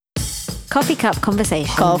Coffee Cup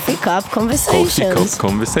Conversations. Coffee Cup Conversations.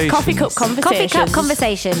 Coffee Cup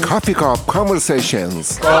Conversations. Coffee Cup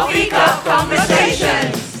Conversations. Coffee Cup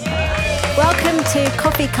Conversations. Welcome to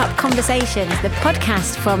Coffee Cup Conversations, the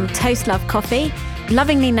podcast from Toast Love Coffee,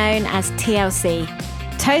 lovingly known as TLC.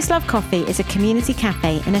 Toast Love Coffee is a community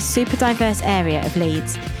cafe in a super diverse area of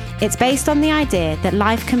Leeds. It's based on the idea that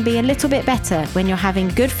life can be a little bit better when you're having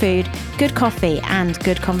good food, good coffee, and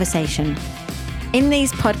good conversation. In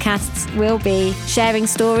these podcasts, we'll be sharing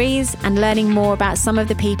stories and learning more about some of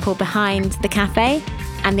the people behind the cafe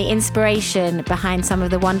and the inspiration behind some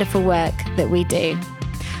of the wonderful work that we do.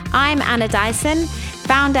 I'm Anna Dyson,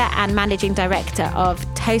 founder and managing director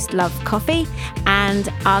of Toast Love Coffee, and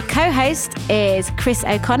our co-host is Chris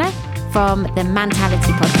O'Connor from the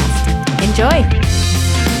Mentality Podcast. Enjoy!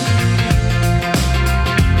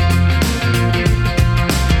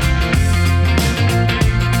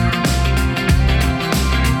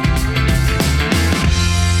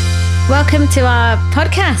 Welcome to our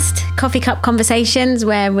podcast, Coffee Cup Conversations,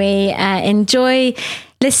 where we enjoy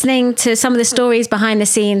listening to some of the stories behind the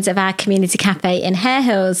scenes of our community cafe in Hare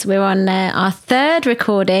Hills. We're on our third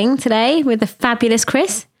recording today with the fabulous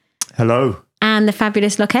Chris. Hello. And the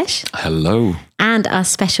fabulous Lokesh. Hello. And our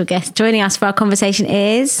special guest joining us for our conversation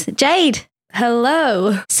is Jade.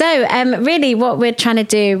 Hello. So really what we're trying to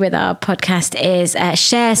do with our podcast is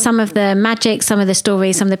share some of the magic, some of the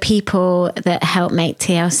stories, some of the people that help make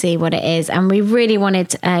TLC what it is. And we really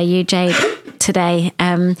wanted you, Jade, today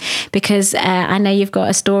because I know you've got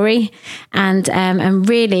a story. And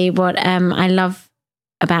really what I love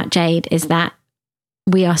about Jade is that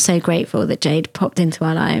we are so grateful that Jade popped into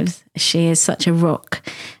our lives. She is such a rock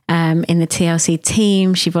in the TLC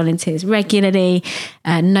team. She volunteers regularly,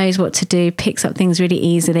 knows what to do, picks up things really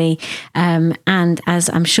easily. And as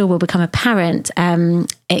I'm sure will become apparent,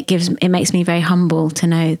 it makes me very humble to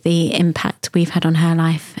know the impact we've had on her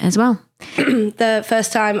life as well. The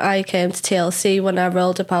first time I came to TLC, when I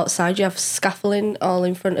rolled up outside, you have scaffolding all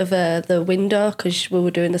in front of the window because we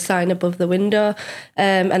were doing the sign above the window.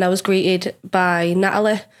 And I was greeted by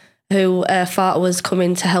Natalie, who thought I was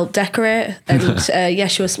coming to help decorate. And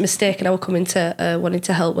she was mistaken. I was coming to wanting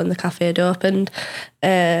to help when the cafe had opened.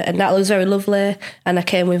 And Natalie was very lovely. And I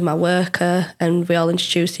came with my worker and we all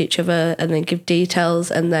introduced each other and then give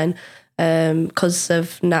details. And then because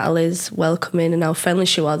of Natalie's welcoming and how friendly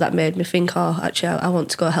she was, that made me think, actually, I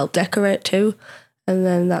want to go help decorate too. And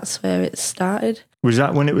then that's where it started. Was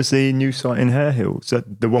that when it was the new site in Hare Hills? Is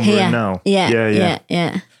that the one we're in now?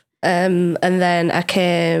 Yeah. And then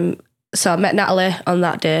I met Natalie on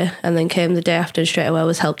that day and then came the day after and straight away I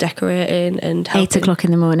was help decorating and helping. 8 o'clock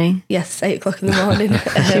in the morning. Yes, 8 o'clock in the morning.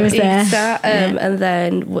 She was there. And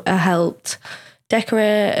then I helped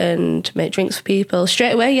decorate and make drinks for people.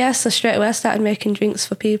 Straight away I started making drinks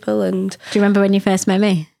for people. And do you remember when you first met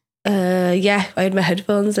me? I had my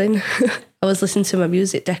headphones in. I was listening to my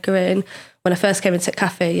music decorating. When I first came into the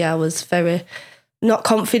cafe, I was very not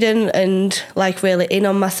confident and like really in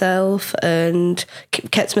on myself and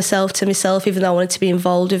kept myself to myself, even though I wanted to be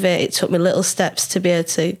involved with it. It took me little steps to be able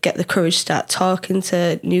to get the courage to start talking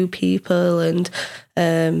to new people. And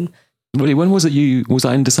Really, when was it? Was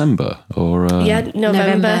that in December or?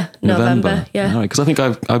 November. Yeah, because I think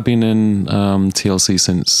I've been in TLC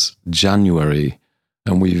since January,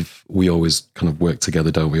 and we always kind of work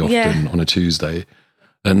together, don't we? Often on a Tuesday.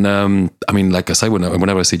 And I mean, like I say,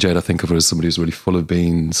 whenever I see Jade, I think of her as somebody who's really full of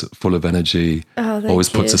beans, full of energy, always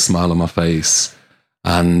puts a smile on my face,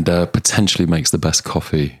 and potentially makes the best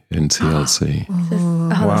coffee in TLC.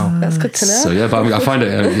 Wow, that's good to know. So but I find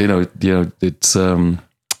it, it's.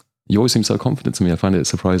 You always seem so confident to me. I find it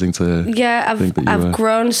surprising to think that I've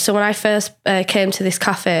grown. So when I first came to this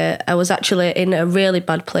cafe, I was actually in a really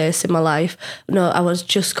bad place in my life. No, I was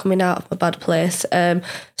just coming out of a bad place.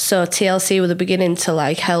 So TLC were the beginning to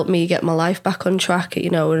like help me get my life back on track,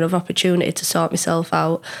 another opportunity to sort myself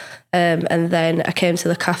out. And then I came to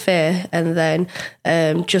the cafe and then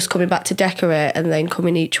just coming back to decorate and then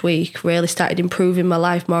coming each week really started improving my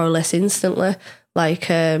life more or less instantly.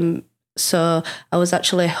 So I was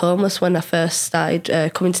actually homeless when I first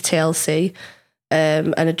started coming to TLC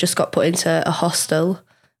and I just got put into a hostel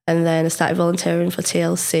and then I started volunteering for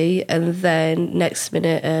TLC and then next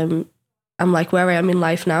minute I'm like where I am in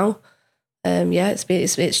life now.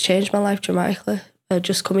 It's changed my life dramatically.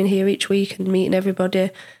 Just coming here each week and meeting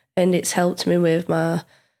everybody and it's helped me with my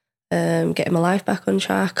getting my life back on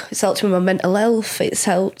track. It's helped with my mental health. It's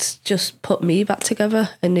helped just put me back together,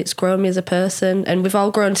 and it's grown me as a person, and we've all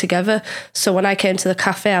grown together. So when I came to the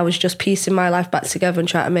cafe, I was just piecing my life back together and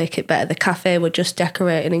trying to make it better. The cafe were just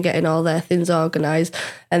decorating and getting all their things organised,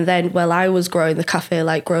 and then while I was growing, the cafe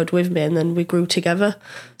like growed with me, and then we grew together.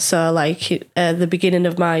 So like the beginning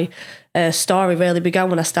of my story really began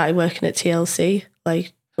when I started working at TLC.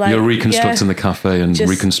 Like you're reconstructing the cafe and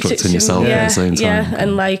reconstructing yourself at the same time. Yeah,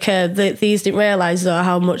 and like these didn't realise though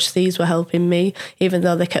how much these were helping me, even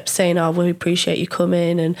though they kept saying, "Oh, we appreciate you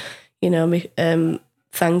coming," and you know,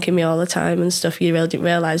 thanking me all the time and stuff. You really didn't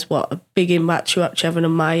realise what a big impact you're actually having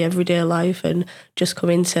on my everyday life, and just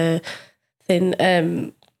coming to thing.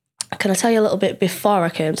 Can I tell you a little bit before I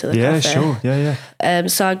came to the cafe? Yeah, sure. Yeah.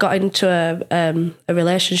 So I got into a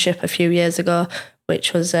relationship a few years ago,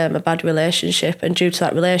 which was a bad relationship. And due to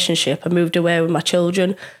that relationship, I moved away with my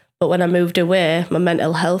children. But when I moved away, my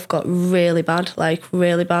mental health got really bad, like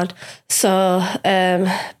really bad. So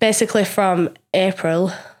basically from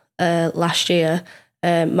April last year,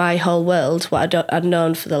 my whole world, what I'd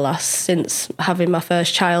known for the last, since having my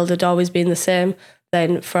first child, had always been the same.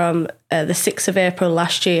 Then from the 6th of April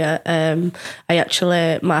last year,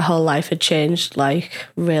 my whole life had changed like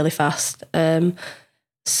really fast.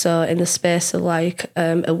 So in the space of like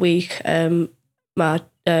a week, my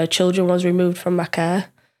children was removed from my care.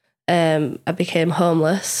 I became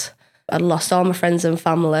homeless. I'd lost all my friends and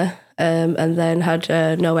family, and then had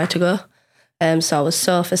nowhere to go. So I was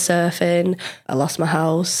sofa surfing. I lost my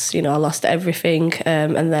house. You know, I lost everything.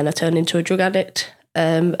 And then I turned into a drug addict.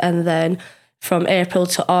 And then from April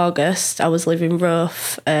to August, I was living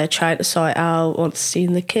rough, trying to sort it out, once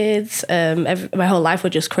seeing the kids. My whole life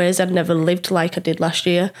was just crazy. I'd never lived like I did last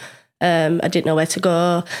year. I didn't know where to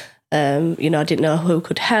go. I didn't know who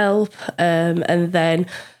could help. And then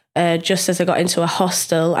just as I got into a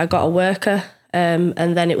hostel, I got a worker. And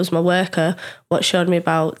then it was my worker what showed me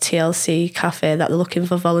about TLC Cafe, that they're looking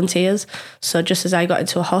for volunteers. So just as I got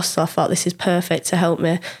into a hostel, I thought this is perfect to help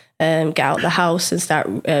me get out of the house and start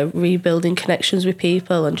rebuilding connections with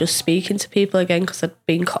people and just speaking to people again, because I'd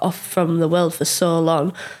been cut off from the world for so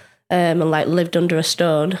long, and like lived under a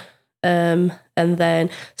stone, and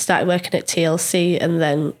then started working at TLC, and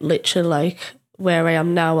then literally like where I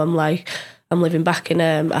am now, I'm living back in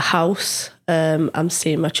a house. I'm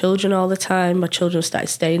seeing my children all the time. My children started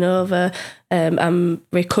staying over. I'm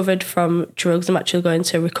recovered from drugs. I'm actually going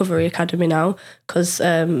to a recovery academy now, because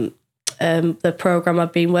the program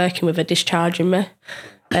I've been working with are discharging me.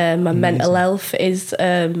 My mental health is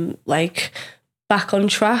like back on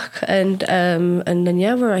track, and then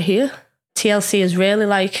we're here. TLC has really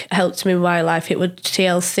like helped me with my life. It was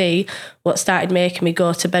TLC what started making me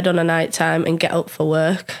go to bed on a night time and get up for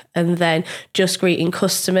work, and then just greeting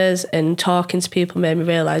customers and talking to people made me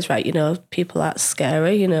realise, right, you know, people aren't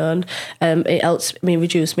scary, you know, and it helps me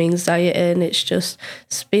reduce my anxiety, and it's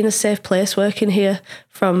been a safe place working here.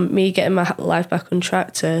 From me getting my life back on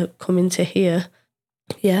track to coming to here,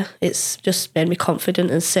 yeah, it's just made me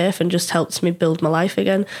confident and safe, and just helped me build my life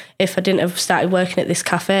again. If I didn't have started working at this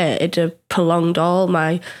cafe, it'd have prolonged all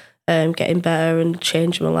my getting better and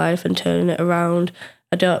changing my life and turning it around.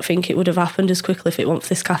 I don't think it would have happened as quickly if it weren't for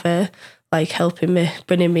this cafe, like helping me,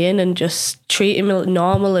 bringing me in and just treating me like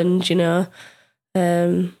normal. And, you know,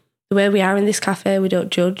 the way we are in this cafe, we don't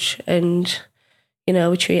judge, and, you know,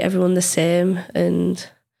 we treat everyone the same, and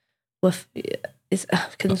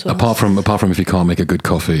apart from if you can't make a good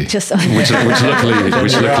coffee, which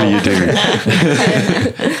luckily you do.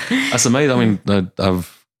 That's amazing. I mean,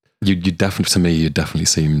 you definitely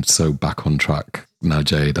seem so back on track now,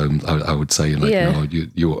 Jade. I would say, like, yeah.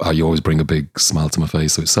 You always bring a big smile to my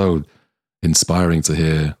face. So it's so inspiring to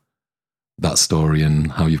hear that story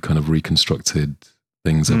and how you've kind of reconstructed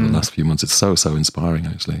things over the last few months. It's so inspiring,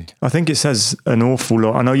 actually. I think it says an awful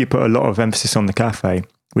lot. I know you put a lot of emphasis on the cafe,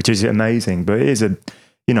 which is amazing, but it is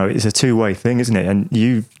it's a two-way thing, isn't it? And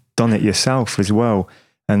you've done it yourself as well.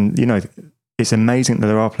 And, you know, it's amazing that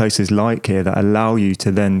there are places like here that allow you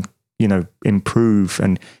to then, you know, improve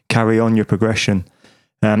and carry on your progression.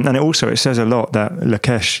 And it says a lot that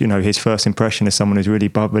Lakesh, you know, his first impression is someone who's really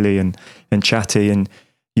bubbly and chatty, and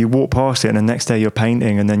you walk past it and the next day you're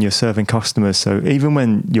painting and then you're serving customers. So even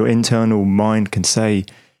when your internal mind can say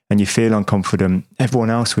and you feel unconfident, everyone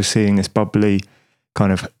else was seeing this bubbly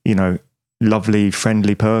kind of, you know, lovely,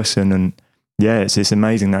 friendly person. And yeah, it's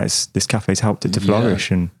amazing that this cafe's helped it to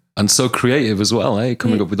flourish. And so creative as well,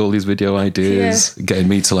 coming up with all these video ideas, getting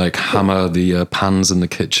me to like hammer the pans in the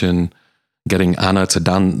kitchen, getting Anna to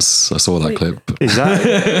dance. I saw that clip. Is that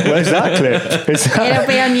where's that clip? It'll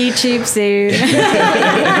be on YouTube soon.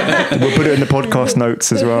 We'll put it in the podcast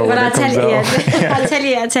notes as well. But I'll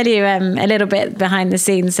tell you a little bit behind the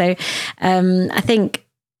scenes. So I think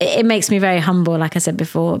it makes me very humble, like I said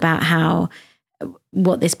before, about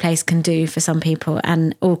what this place can do for some people,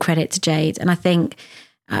 and all credit to Jade. And I think,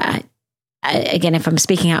 again, if I'm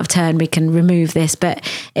speaking out of turn, we can remove this, but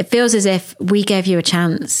it feels as if we gave you a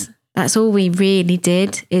chance. That's all we really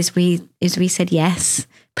did, is we said, yes,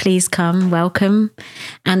 please come, welcome.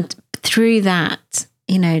 And through that,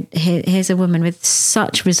 here's a woman with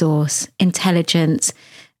such resource, intelligence,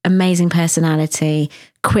 amazing personality,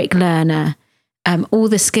 quick learner, all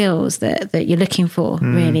the skills that you're looking for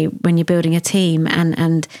really when you're building a team.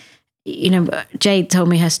 And Jade told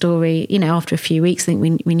me her story, after a few weeks, I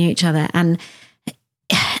think we knew each other. And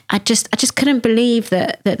I just couldn't believe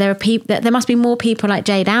that there are people, that there must be more people like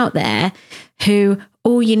Jade out there who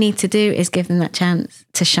all you need to do is give them that chance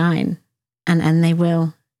to shine, and they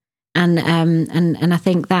will. And I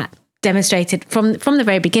think that demonstrated from the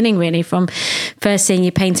very beginning, really, from first seeing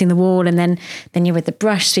you painting the wall, and then you're with the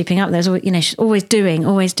brush sweeping up. There's she's always doing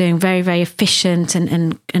very, very efficient.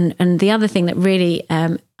 And the other thing that really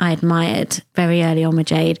I admired very early on with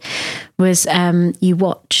Jade was you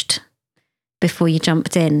watched before you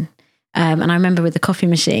jumped in. And I remember with the coffee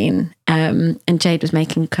machine, and Jade was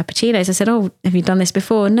making cappuccinos. I said, "Oh, have you done this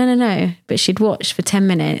before?" No. But she'd watched for 10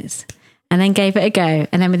 minutes and then gave it a go.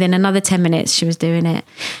 And then within another 10 minutes, she was doing it.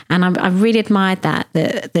 And I really admired that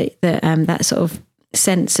sort of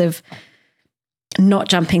sense of not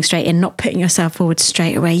jumping straight in, not putting yourself forward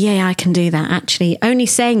straight away. Yeah, I can do that. Actually, only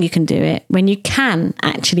saying you can do it when you can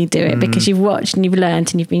actually do it, because you've watched and you've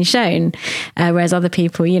learned and you've been shown. Whereas other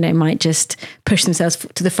people, might just push themselves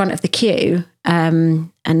to the front of the queue.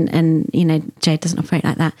 And Jade doesn't operate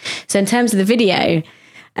like that. So in terms of the video,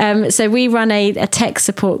 so we run a tech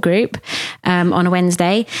support group on a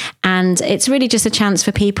Wednesday, and it's really just a chance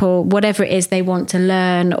for people, whatever it is they want to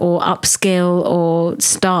learn or upskill or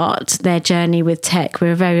start their journey with tech.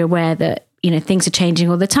 We're very aware that things are changing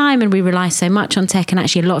all the time, and we rely so much on tech, and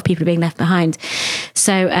actually a lot of people are being left behind.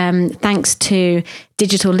 So thanks to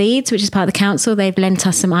Digital Leads, which is part of the council, they've lent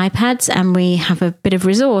us some iPads, and we have a bit of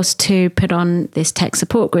resource to put on this tech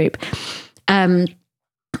support group.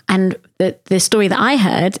 And the story that I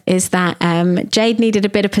heard is that Jade needed a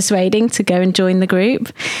bit of persuading to go and join the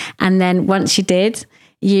group. And then once you did,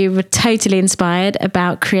 you were totally inspired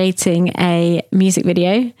about creating a music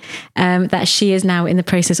video that she is now in the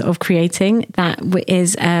process of creating, that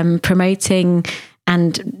is promoting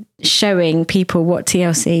and showing people what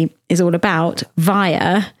TLC is all about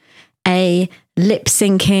via a lip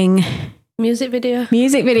syncing music video.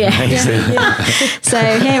 Yeah. So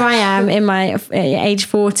here I am in my age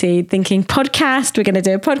 40 thinking podcast, we're going to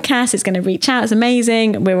do a podcast, it's going to reach out, it's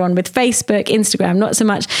amazing, we're on with Facebook, Instagram, not so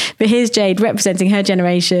much, but here's Jade representing her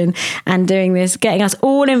generation and doing this, getting us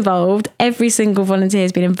all involved. Every single volunteer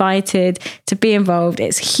has been invited to be involved.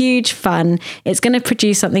 It's huge fun. It's going to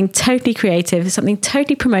produce something totally creative, something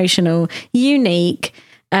totally promotional, unique.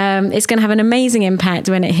 It's going to have an amazing impact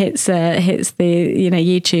when it hits the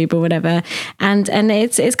YouTube or whatever, and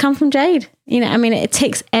it's come from Jade. It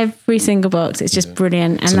ticks every single box. It's just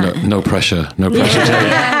brilliant. And so no pressure, Jade.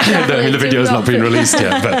 The video has not been released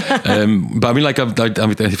yet, but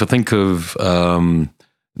if I think of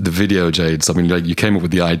the video, Jade, so you came up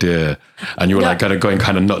with the idea and you were kind of going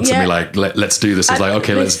kind of nuts at me, like, let's do this. I was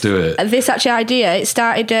okay, let's do it. This actually idea, it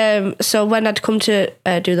started, so when I'd come to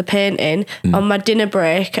do the painting, on my dinner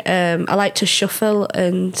break, I like to shuffle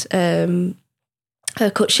and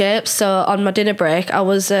cut shapes. So on my dinner break, I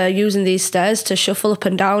was using these stairs to shuffle up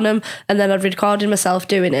and down them, and then I'd recorded myself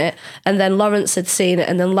doing it, and then Lawrence had seen it,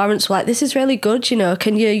 and then Lawrence was like, this is really good,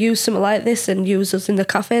 can you use something like this and use us in the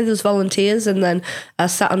cafe? There's volunteers. And then I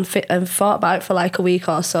sat and thought about it for like a week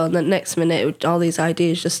or so, and then next minute all these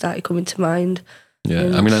ideas just started coming to mind. Yeah,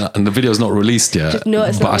 and the video's not released yet. No,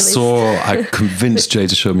 it's not released. I convinced Jay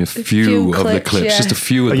to show me a few of the clips, just a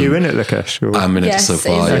few of them. Are you in it, Lukesh? Or? I'm in it so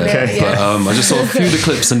far, yeah. Okay. But I just saw a few of the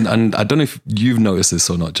clips, and I don't know if you've noticed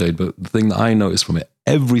this or not, Jade, but the thing that I noticed from it,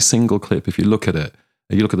 every single clip, if you look at it,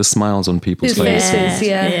 you look at the smiles on people's faces.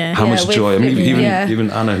 How much joy. I mean,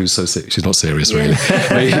 even Anna, who's so sick, she's not serious really.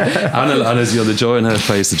 Anna's the joy on her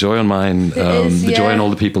face, the joy on mine, the joy on all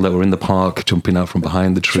the people that were in the park jumping out from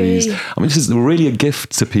behind the trees. I mean, this is really a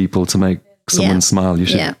gift to people to make someone smile. You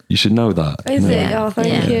should know that. Is it? Oh,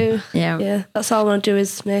 thank you. Yeah. That's all I want to do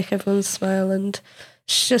is make everyone smile, and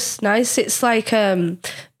it's just nice. It's like being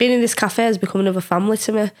in this cafe has become another family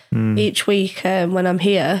to me. Each week when I'm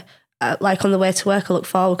here, like on the way to work, I look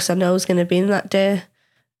forward because I know I was going to be in that day.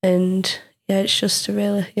 And yeah, it's just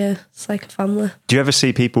it's like a family. Do you ever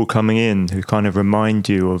see people coming in who kind of remind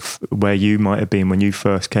you of where you might have been when you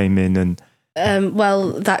first came in? And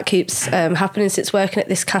well, that keeps happening since working at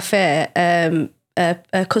this cafe.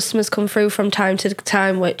 Customers come through from time to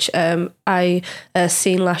time, which I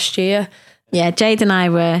seen last year. Yeah, Jade and I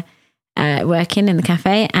were working in the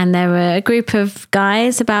cafe, and there were a group of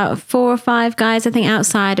guys, about 4 or 5 guys, I think,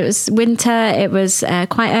 outside. It was winter. It was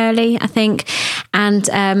quite early, I think. And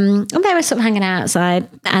they were sort of hanging out outside,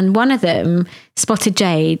 and one of them spotted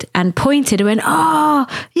Jade and pointed and went, "Oh,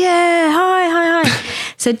 yeah, hi."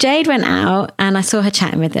 So Jade went out, and I saw her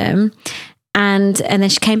chatting with them. And then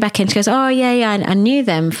she came back in. She goes, "Oh yeah, I knew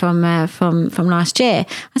them from last year."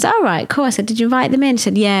 I said, "All right, cool." I said, "Did you invite them in?" She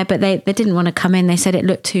said, "Yeah, but they didn't want to come in. They said it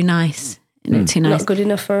looked too nice. It looked too nice. Not good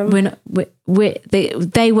enough for them.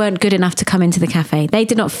 They weren't good enough to come into the cafe. They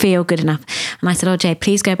did not feel good enough." And I said, "Oh, Jay,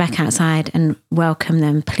 please go back outside and welcome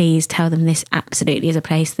them. Please tell them this absolutely is a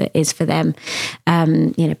place that is for them.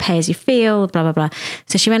 Pay as you feel, blah blah blah."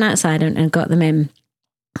 So she went outside and got them in.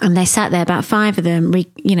 And they sat there, about 5 of them. We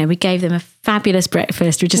gave them a fabulous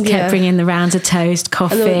breakfast. We just kept bringing the rounds of toast,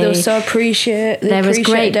 coffee. And they were so appreciative. There was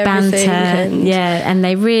great banter. And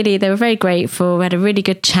they were very grateful. We had a really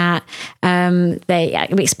good chat.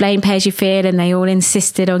 We explained pay as you feel, and they all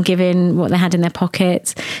insisted on giving what they had in their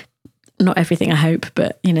pockets. Not everything, I hope,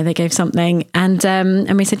 but they gave something.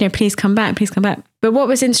 And we said, please come back, please come back. But what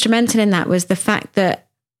was instrumental in that was the fact that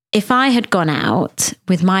if I had gone out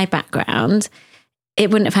with my background, it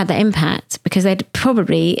wouldn't have had that impact, because they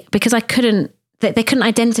couldn't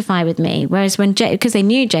identify with me. Whereas when because they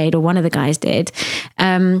knew Jade, or one of the guys did,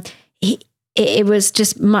 it was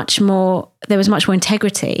just much more. There was much more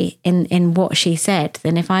integrity in what she said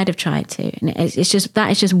than if I'd have tried to. And that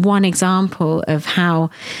is just one example of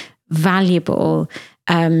how valuable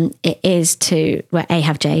it is to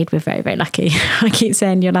have Jade. We're very, very lucky. I keep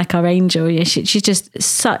saying you're like our angel. She's just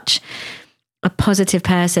such a positive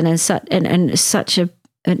person, and such an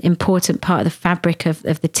important part of the fabric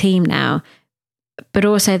of the team now. But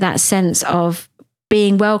also that sense of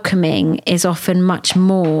being welcoming is often much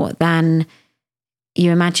more than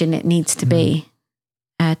you imagine it needs to be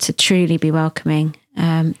to truly be welcoming.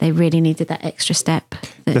 They really needed that extra step.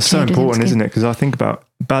 That's so important, isn't it? Because I think about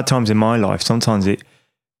bad times in my life. Sometimes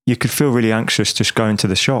you could feel really anxious just going to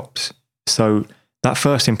the shops. So that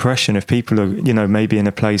first impression, if people are, maybe in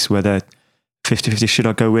a place where they're 50-50, should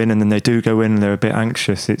I go in? And then they do go in and they're a bit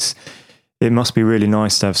anxious. It must be really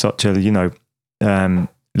nice to have such a,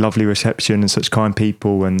 lovely reception and such kind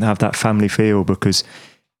people, and have that family feel, because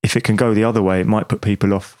if it can go the other way, it might put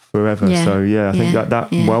people off forever. Yeah. So I think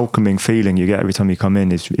that welcoming feeling you get every time you come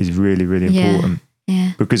in is really, really important.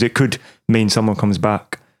 Yeah. Because it could mean someone comes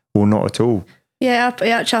back or not at all. Yeah, it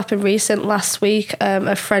actually happened last week.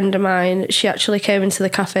 A friend of mine, she actually came into the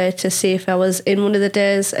cafe to see if I was in one of the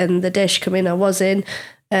days, and the day she came in, I was in.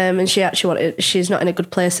 And she actually she's not in a good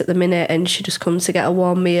place at the minute, and she just comes to get a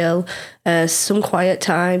warm meal, some quiet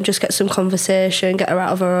time, just get some conversation, get her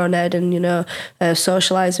out of her own head, and,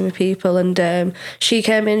 socialising with people. And she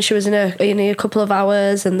came in, she was in a couple of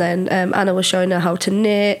hours, and then Anna was showing her how to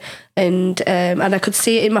knit. And I could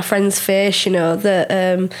see it in my friend's face,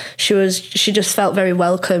 that she just felt very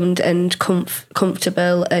welcomed and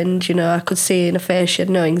comfortable. And, I could see in her face she had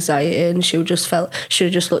no anxiety, and she just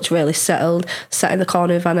looked really settled, sat in the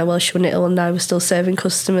corner with Anna while she was knitting, and I was still serving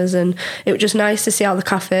customers. And it was just nice to see how the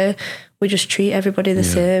cafe, we just treat everybody the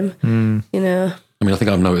same, I mean, I think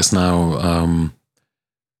I've noticed now,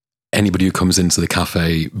 anybody who comes into the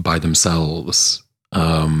cafe by themselves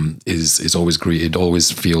is always greeted,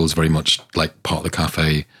 always feels very much like part of the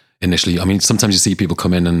cafe initially. I mean, sometimes you see people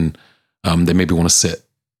come in and they maybe want to sit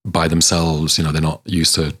by themselves. They're not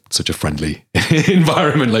used to such a friendly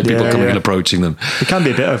environment, like people coming and approaching them. It can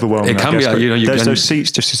be a bit overwhelming. It can be. There's those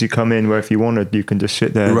seats just as you come in where if you wanted, you can just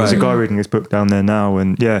sit there. Right. There's a guy reading his book down there now,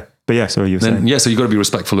 and sorry, you were saying. So you've got to be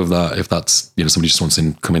respectful of that. If that's somebody just wants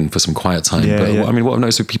to come in for some quiet time. I mean, what I've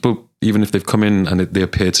noticed with people, even if they've come in and they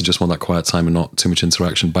appear to just want that quiet time and not too much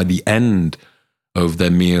interaction, by the end of their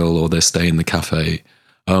meal or their stay in the cafe,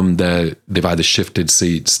 they've either shifted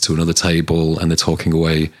seats to another table and they're talking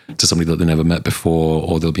away to somebody that they never met before,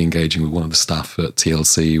 or they'll be engaging with one of the staff at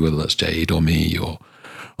TLC, whether that's Jade or me or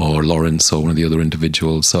Lawrence or one of the other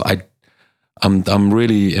individuals. So I'm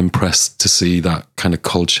really impressed to see that kind of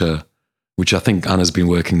culture, which I think Anna's been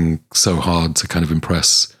working so hard to kind of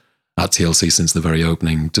impress at TLC since the very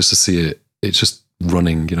opening, just to see it's just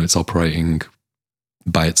running, it's operating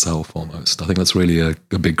by itself almost. I think that's really a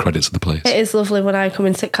big credit to the place. It is lovely when I come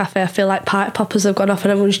into the cafe. I feel like party poppers have gone off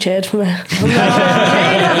and everyone's cheered for me.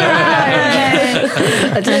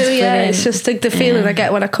 I do, yeah. It's just the feeling I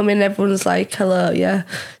get when I come in. Everyone's like, hello, yeah.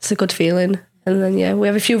 It's a good feeling. And then, yeah, we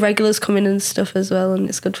have a few regulars come in and stuff as well, and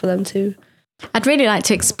it's good for them too. I'd really like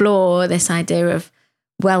to explore this idea of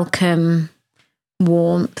welcome,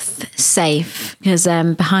 warmth, safe, because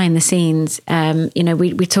behind the scenes,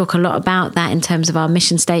 we talk a lot about that in terms of our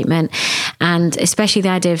mission statement, and especially the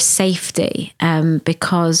idea of safety,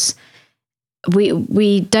 because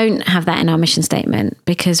we don't have that in our mission statement,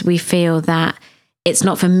 because we feel that it's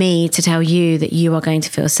not for me to tell you that you are going to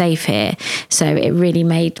feel safe here. So it really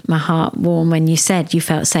made my heart warm when you said you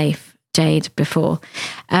felt safe, Jade, before.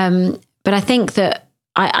 But I think that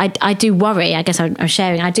I do worry, I guess I'm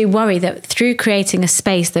sharing, I do worry that through creating a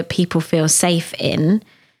space that people feel safe in,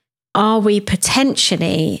 are we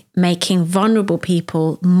potentially making vulnerable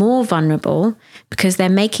people more vulnerable because they're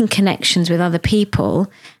making connections with other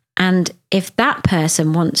people? And if that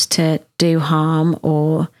person wants to do harm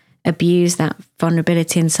or abuse that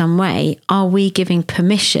vulnerability in some way, are we giving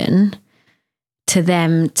permission to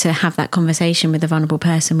them to have that conversation with a vulnerable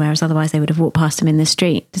person, whereas otherwise they would have walked past them in the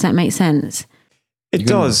street? Does that make sense? It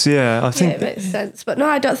does, yeah. I think it makes sense. But no,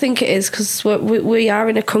 I don't think it is, because we are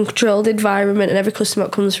in a controlled environment and every customer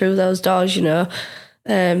that comes through those doors, we're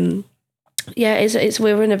in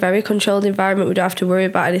a very controlled environment. We don't have to worry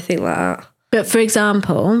about anything like that. But for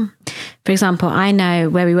example, I know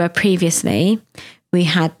where we were previously, we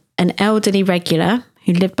had an elderly regular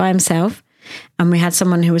who lived by himself, and we had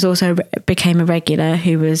someone who was also became a regular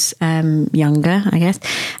who was younger, I guess,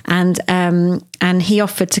 and he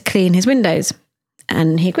offered to clean his windows,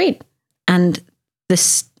 and he agreed. And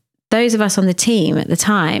those of us on the team at the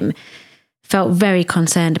time felt very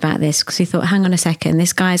concerned about this, because we thought, hang on a second,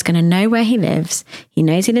 this guy's going to know where he lives. He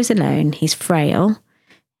knows he lives alone. He's frail.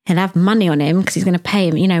 He'll have money on him because he's going to pay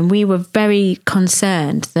him. And we were very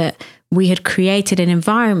concerned that we had created an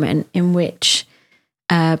environment in which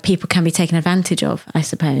people can be taken advantage of, I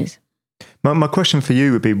suppose. My question for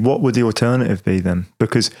you would be, what would the alternative be then?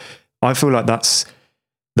 Because I feel like that's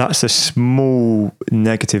a small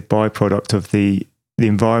negative byproduct of the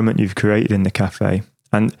environment you've created in the cafe.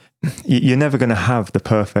 And you're never going to have the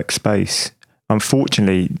perfect space.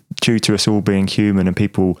 Unfortunately, due to us all being human, and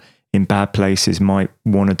people in bad places might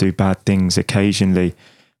want to do bad things occasionally,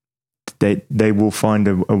 they will find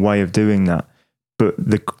a way of doing that. But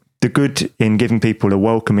the good in giving people a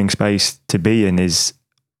welcoming space to be in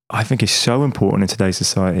I think is so important in today's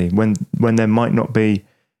society, when there might not be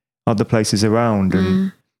other places around.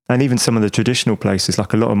 And even some of the traditional places,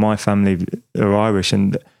 like a lot of my family are Irish,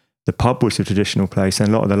 and the pub was a traditional place, and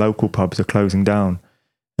a lot of the local pubs are closing down.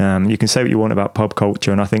 You can say what you want about pub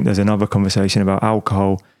culture, and I think there's another conversation about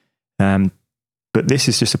alcohol. But this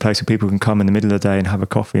is just a place where people can come in the middle of the day and have a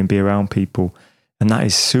coffee and be around people. And that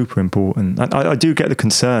is super important. And I do get the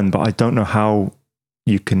concern, but I don't know how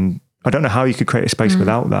you could create a space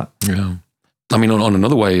without that. Yeah. I mean, on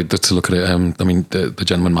another way to look at it, the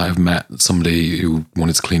gentleman might have met somebody who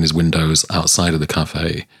wanted to clean his windows outside of the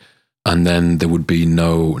cafe, and then there would be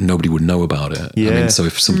nobody would know about it. Yeah. I mean, so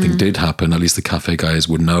if something did happen, at least the cafe guys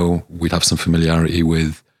would know. We'd have some familiarity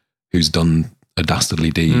with who's done a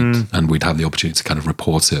dastardly deed, and we'd have the opportunity to kind of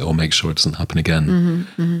report it or make sure it doesn't happen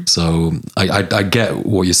again. So I get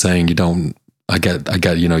what you're saying. I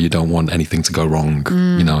get, you don't want anything to go wrong,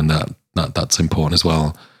 and that's important as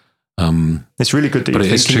well. It's really good that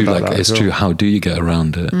you're thinking about that. It's true. How do you get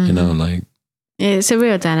around it? It's a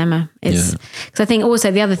real dilemma. Because I think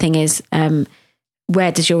also the other thing is,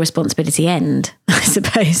 where does your responsibility end? I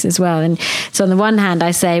suppose as well. And so on the one hand,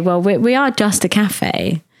 I say, well, we are just a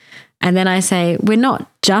cafe. And then I say, we're not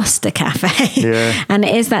just a cafe. Yeah. And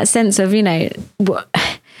it is that sense of,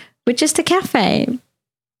 we're just a cafe.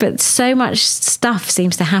 But so much stuff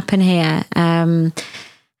seems to happen here.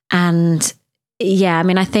 And yeah,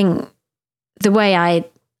 I think the way I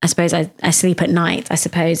suppose I sleep at night, I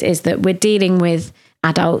suppose, is that we're dealing with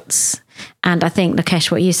adults. And I think,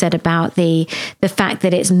 Lokesh, what you said about the fact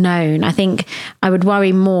that it's known, I think I would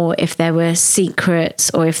worry more if there were secrets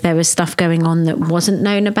or if there was stuff going on that wasn't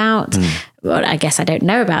known about. Well, I guess I don't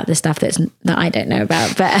know about the stuff that I don't know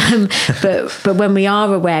about, but when we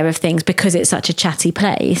are aware of things, because it's such a chatty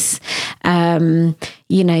place,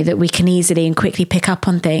 that we can easily and quickly pick up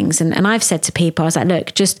on things. And I've said to people, I was like,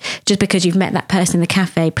 look, just because you've met that person in the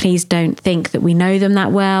cafe, please don't think that we know them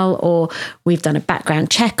that well, or we've done a background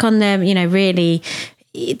check on them. Really,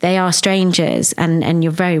 they are strangers, and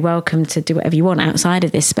you're very welcome to do whatever you want outside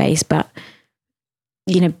of this space, but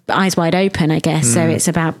eyes wide open, I guess. So it's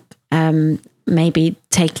about maybe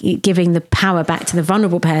giving the power back to the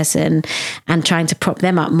vulnerable person and trying to prop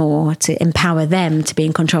them up more to empower them to be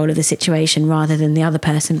in control of the situation rather than the other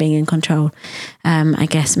person being in control. I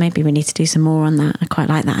guess maybe we need to do some more on that. I quite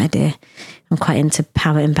like that idea. I'm quite into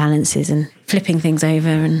power imbalances and flipping things over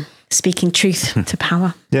and speaking truth to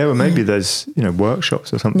power. Yeah, well, maybe there's,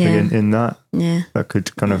 workshops or something in that that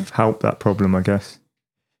could kind of help that problem, I guess.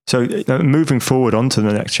 So moving forward onto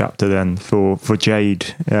the next chapter then for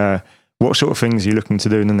Jade, what sort of things are you looking to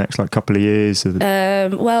do in the next couple of years?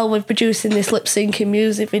 Well, we're producing this lip syncing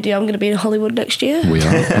music video. I'm going to be in Hollywood next year. We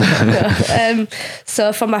are.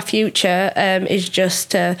 So for my future is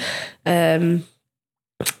just to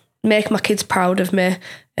make my kids proud of me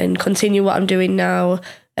and continue what I'm doing now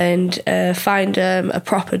and find a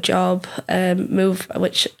proper job,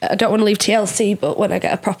 which I don't want to leave TLC, but when I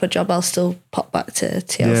get a proper job, I'll still pop back to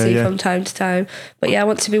TLC from time to time. But I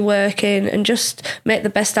want to be working and just make the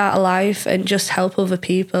best out of life and just help other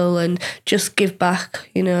people and just give back,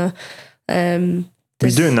 We're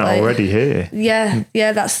doing that already here. Yeah,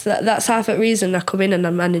 that's half the reason I come in and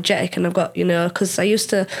I'm energetic and I've got, because I used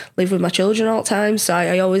to live with my children all the time. So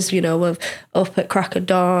I always, were up at crack of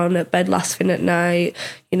dawn, at bed last thing at night,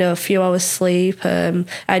 a few hours sleep. I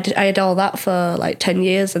had all that for 10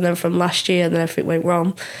 years and then from last year and then everything went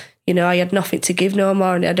wrong. I had nothing to give no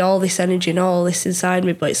more and I had all this energy and all this inside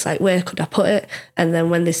me, but it's where could I put it? And then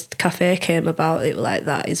when this cafe came about, it was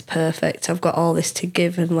that is perfect. I've got all this to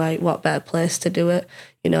give and what better place to do it,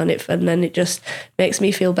 and then it just makes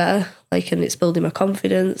me feel better, and it's building my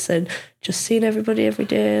confidence and just seeing everybody every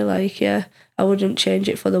day. I wouldn't change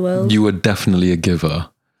it for the world.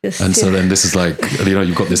 So then this is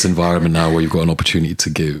you've got this environment now where you've got an opportunity to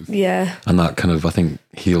give. Yeah. And that kind of, I think,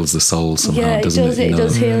 heals the soul somehow, doesn't it? It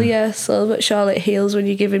does heal, yeah. So much all it heals when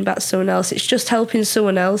you're giving back to someone else. It's just helping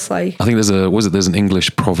someone else. I think there's an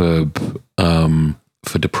English proverb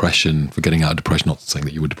for depression, for getting out of depression, not saying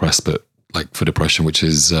that you were depressed, but for depression, which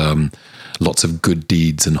is lots of good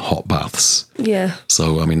deeds and hot baths. Yeah.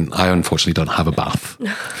 So, I unfortunately don't have a bath. You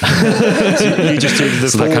just do the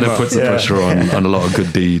so that kind of puts the pressure on a lot of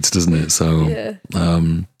good deeds, doesn't it? So,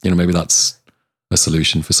 maybe that's a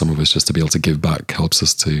solution for some of us, just to be able to give back helps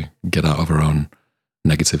us to get out of our own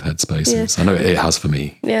negative headspaces. I know it has for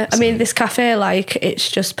me. Yeah, so. This cafe, it's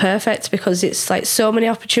just perfect because it's so many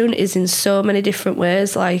opportunities in so many different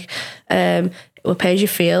ways. Will pay as you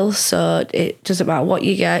feel, so it doesn't matter what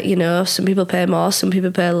you get. Some people pay more, some people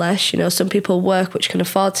pay less. Some people work which can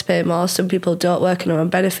afford to pay more, some people don't work and are on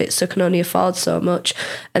benefits so can only afford so much.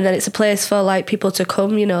 And then it's a place for people to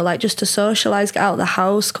come, just to socialise, get out of the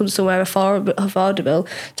house, come somewhere affordable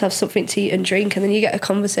to have something to eat and drink, and then you get a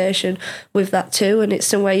conversation with that too. And it's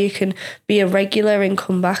somewhere you can be a regular and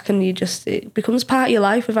come back, and it becomes part of your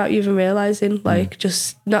life without you even realising.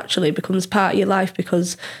 Just naturally becomes part of your life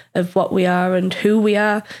because of what we are and who we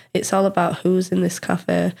are. It's all about who's in this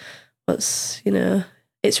cafe. It's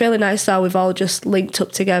really nice how we've all just linked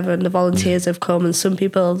up together and the volunteers have come and some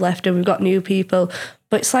people have left and we've got new people.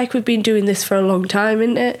 But it's we've been doing this for a long time,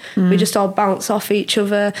 isn't it? We just all bounce off each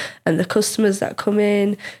other and the customers that come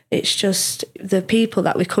in. It's just the people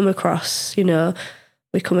that we come across, we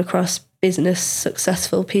come across business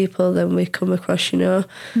successful people, then we come across,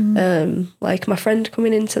 my friend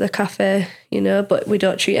coming into the cafe, but we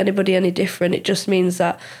don't treat anybody any different. It just means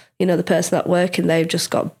that, the person that working, they've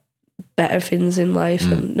just got better things in life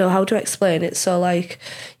and know how to explain it. So you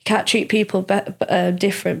can't treat people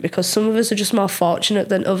different because some of us are just more fortunate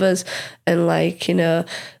than others. And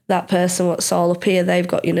that person what's all up here, they've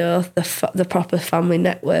got, the proper family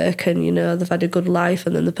network and, they've had a good life.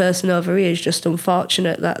 And then the person over here is just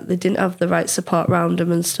unfortunate that they didn't have the right support around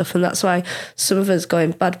them and stuff. And that's why some of us go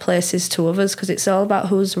in bad places to others because it's all about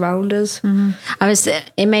who's around us.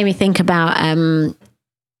 It made me think about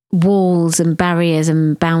walls and barriers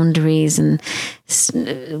and boundaries and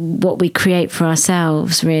what we create for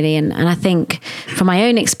ourselves, really. And I think from my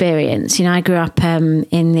own experience, I grew up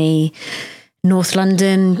in the North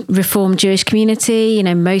London Reformed Jewish community.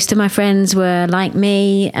 Most of my friends were like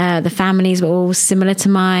me. The families were all similar to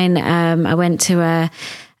mine. I went to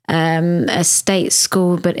a state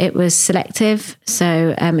school, but it was selective.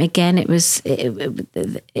 So again, it was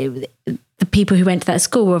the people who went to that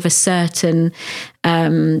school were of a certain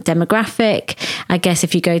demographic. I guess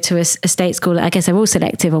if you go to a state school, I guess they're all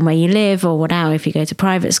selective on where you live or whatever. If you go to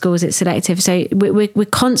private schools, it's selective. So we're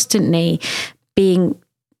constantly being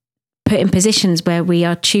put in positions where we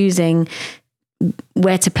are choosing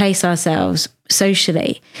where to place ourselves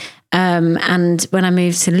socially. And when I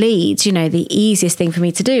moved to Leeds, the easiest thing for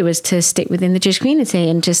me to do was to stick within the Jewish community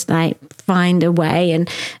and just find a way. And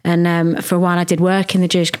for a while I did work in the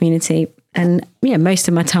Jewish community most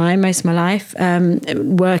of my life,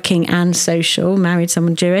 working and social, married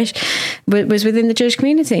someone Jewish, was within the Jewish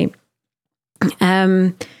community.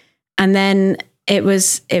 And then it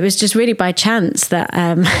was just really by chance that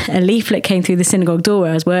a leaflet came through the synagogue door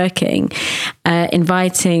where I was working,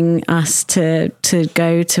 inviting us to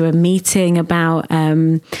go to a meeting about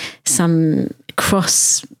some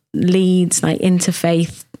cross leads, like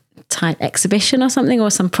interfaith type exhibition or something, or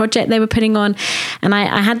some project they were putting on. And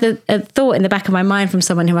I had a thought in the back of my mind from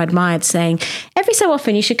someone who I admired saying, every so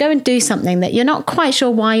often you should go and do something that you're not quite sure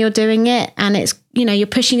why you're doing it, and it's, you're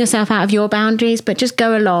pushing yourself out of your boundaries, but just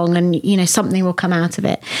go along and something will come out of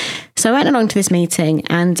it. So I went along to this meeting,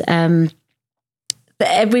 and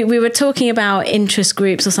we were talking about interest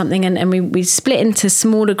groups or something, and we split into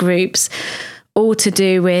smaller groups, all to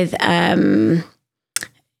do with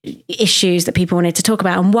issues that people wanted to talk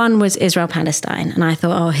about. And one was Israel-Palestine. And I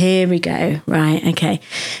thought, oh, here we go. Right. Okay.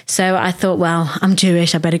 So I thought, well, I'm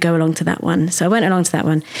Jewish, I better go along to that one. So I went along to that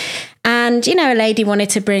one. And, a lady wanted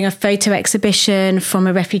to bring a photo exhibition from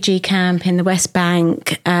a refugee camp in the West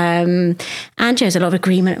Bank. And there was a lot of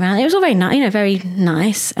agreement around it. It was all very nice, very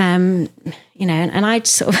nice. And I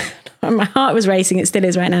sort of, my heart was racing. It still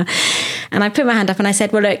is right now. And I put my hand up and I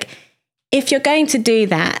said, well, look, if you're going to do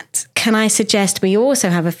that, can I suggest we also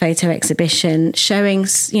have a photo exhibition showing,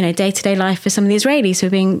 day-to-day life for some of the Israelis who are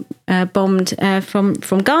being bombed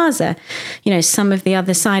from Gaza, some of the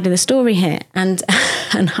other side of the story here. And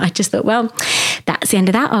I just thought, well, that's the end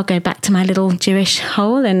of that. I'll go back to my little Jewish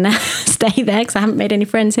hole and stay there because I haven't made any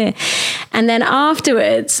friends here. And then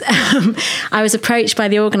afterwards, I was approached by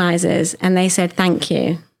the organisers and they said, thank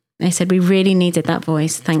you. They said, we really needed that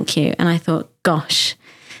voice. Thank you. And I thought, gosh,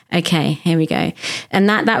 okay, here we go. And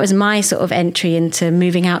that was my sort of entry into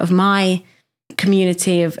moving out of my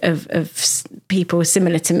community of people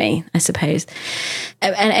similar to me, I suppose.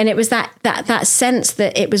 And it was that sense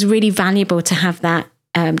that it was really valuable to have that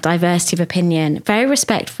diversity of opinion, very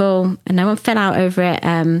respectful, and no one fell out over it.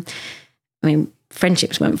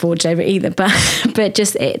 Friendships weren't forged over it either, but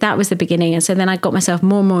just that was the beginning. And so then I got myself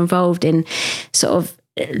more and more involved in sort of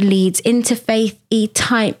leads interfaith-y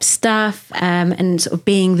type stuff, and sort of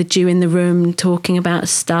being the Jew in the room, talking about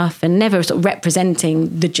stuff, and never sort of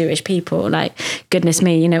representing the Jewish people. Like, goodness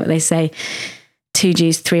me, you know what they say, 2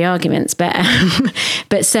 Jews, 3 arguments. But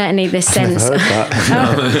certainly this sense. I've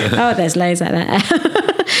heard that. oh, there's loads like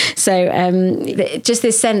that. So just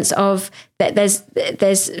this sense of that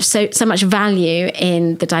there's so much value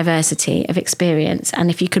in the diversity of experience, and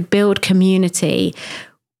if you could build community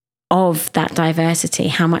of that diversity,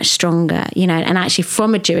 how much stronger, and actually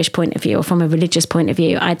from a Jewish point of view or from a religious point of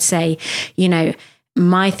view, I'd say,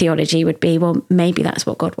 my theology would be, well, maybe that's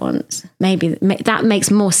what God wants. Maybe that makes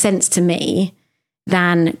more sense to me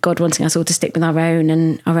than God wanting us all to stick with our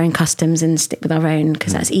own customs and stick with our own,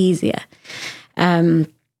 because that's easier.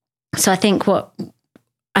 So I think why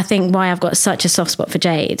I've got such a soft spot for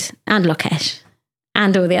Jade and Lokesh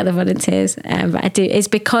and all the other volunteers, but I do, is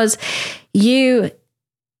because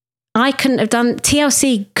I couldn't have done,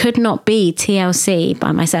 TLC could not be TLC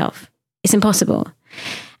by myself. It's impossible.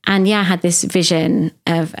 And I had this vision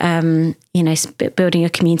of, building a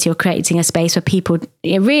community or creating a space where people,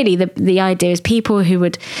 really the idea is people who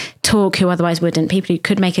would talk who otherwise wouldn't, people who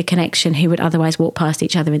could make a connection who would otherwise walk past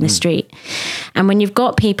each other in the street. And when you've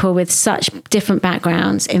got people with such different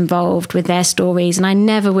backgrounds involved with their stories, and I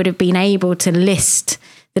never would have been able to list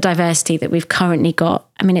the diversity that we've currently got.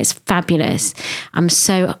 I mean, it's fabulous. I'm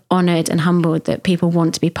so honoured and humbled that people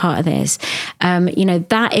want to be part of this.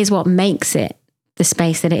 That is what makes it the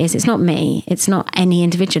space that it is. It's not me. It's not any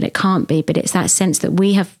individual. It can't be. But it's that sense that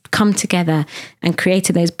we have come together and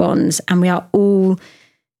created those bonds, and we are all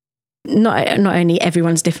not only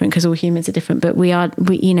everyone's different because all humans are different, but we are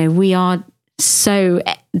so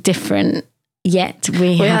different. Yet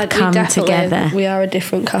we have come together. We are a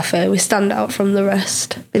different cafe. We stand out from the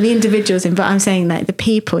rest. But the individuals, but I'm saying like the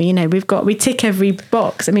people, we tick every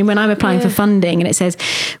box. I mean, when I'm applying for funding and it says,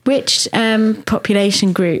 which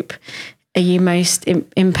population group are you most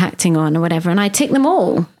impacting on or whatever? And I tick them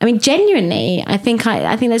all. I mean, genuinely, I think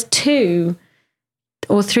there's 2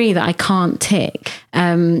 or 3 that I can't tick.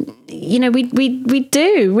 We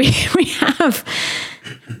do. We have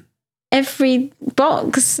every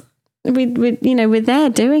box. We're there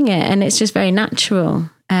doing it, and it's just very natural.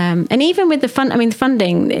 And even with the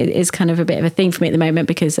funding is kind of a bit of a thing for me at the moment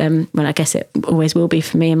because, I guess it always will be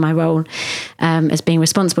for me in my role as being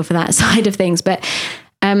responsible for that side of things. But,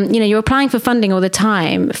 you're applying for funding all the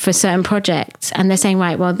time for certain projects, and they're saying,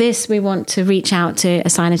 right, well, we want to reach out to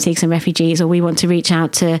asylum seekers and refugees, or we want to reach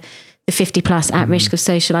out to the 50 plus at risk of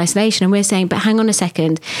social isolation. And we're saying, but hang on a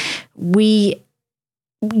second,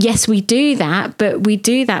 yes, we do that, but we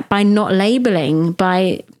do that by not labeling,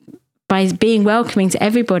 by being welcoming to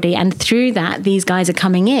everybody. And through that, these guys are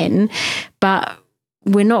coming in, but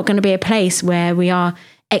we're not going to be a place where we are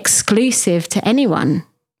exclusive to anyone.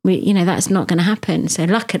 That's not going to happen. So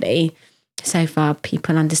luckily, so far,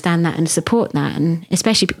 people understand that and support that. And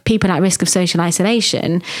especially people at risk of social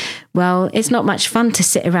isolation, well, it's not much fun to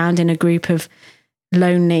sit around in a group of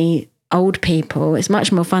lonely old people. It's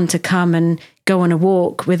much more fun to come and go on a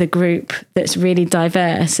walk with a group that's really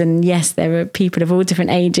diverse. And yes, there are people of all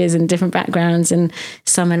different ages and different backgrounds, and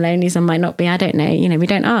some are lonely, some might not be. I don't know. We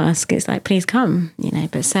don't ask. It's like, please come,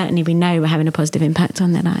 but certainly we know we're having a positive impact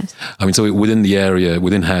on their lives. I mean, so within the area,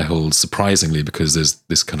 within Harehill, surprisingly, because there's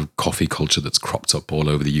this kind of coffee culture that's cropped up all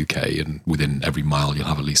over the UK, and within every mile you'll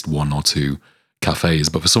have at least one or two cafes.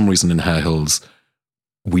 But for some reason in Harehills,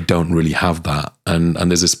 we don't really have that. And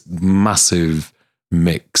there's this massive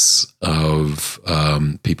mix of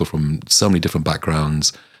people from so many different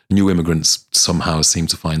backgrounds. New immigrants somehow seem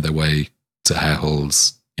to find their way to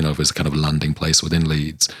Harehills, as a kind of landing place within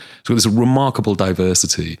Leeds. So there's a remarkable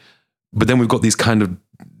diversity. But then we've got these kind of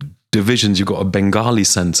divisions. You've got a Bengali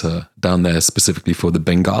centre down there specifically for the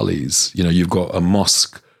Bengalis. You've got a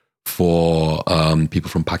mosque for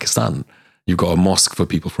people from Pakistan. You've got a mosque for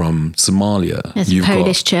people from Somalia. There's a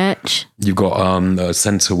Polish church. You've got a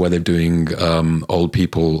centre where they're doing old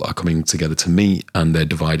people are coming together to meet, and they're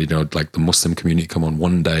divided. Like the Muslim community come on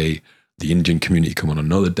one day, the Indian community come on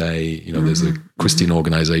another day. There's Christian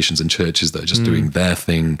organisations and churches that are just doing their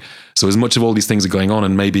thing. So as much of all these things are going on,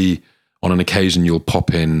 and maybe on an occasion you'll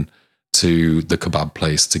pop in to the kebab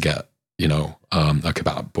place to get a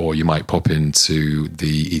kebab, or you might pop into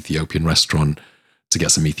the Ethiopian restaurant to get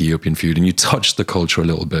some Ethiopian food, and you touch the culture a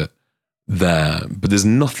little bit there. But there's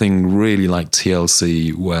nothing really like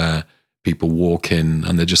TLC where people walk in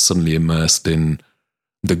and they're just suddenly immersed in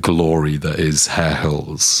the glory that is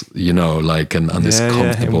Harehills, and this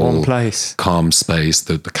comfortable, in one place, calm space.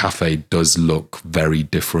 The cafe does look very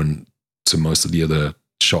different to most of the other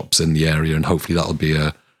shops in the area, and hopefully that'll be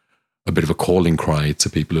a bit of a calling cry to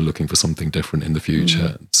people who are looking for something different in the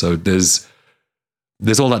future. So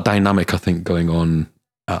there's all that dynamic, I think, going on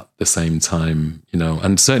at the same time,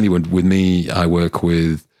 and certainly with me, I work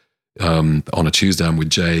with, on a Tuesday, I'm with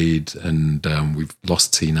Jade, and we've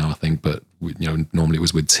lost T now, I think, but normally it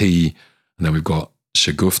was with T, and then we've got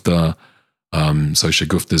Shagufta. So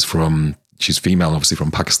Shagufta's she's female, obviously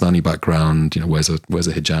from Pakistani background, wears a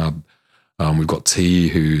hijab. We've got T,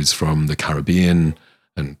 who's from the Caribbean,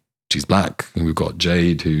 and she's black, and we've got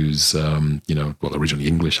Jade, who's originally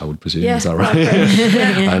English, I would presume. Yeah. Is that right?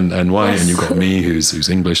 and white, and you've got me, who's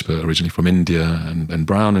English but originally from India, and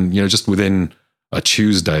brown, and just within a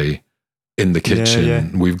Tuesday in the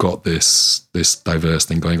kitchen, we've got this diverse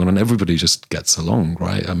thing going on, and everybody just gets along,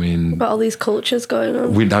 right? I mean, about all these cultures going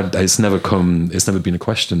on. It's never been a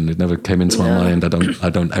question. It never came into my mind.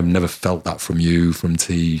 I've never felt that from you, from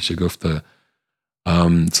T, Shagufta.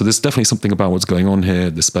 So there's definitely something about what's going on here,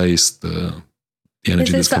 the space, the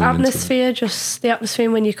energy. Is it the atmosphere, just the atmosphere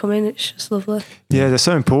when you come in? It's just lovely. Yeah, they're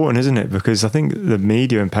so important, isn't it? Because I think the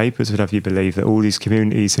media and papers would have you believe that all these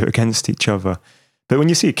communities are against each other. But when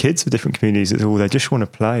you see kids of different communities, it's all they just want to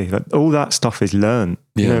play. Like, all that stuff is learned.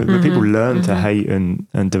 Yeah. People learn to hate and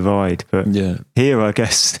divide. But here, I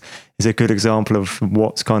guess, is a good example of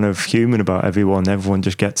what's kind of human about everyone. Everyone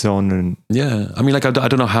just gets on. And I mean, I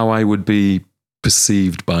don't know how I would be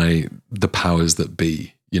perceived by the powers that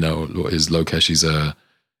be. Is Lokesh?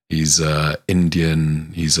 He's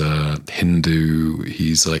Indian. He's a Hindu.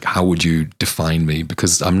 He's like, how would you define me?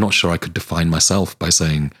 Because I'm not sure I could define myself by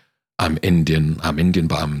saying I'm Indian,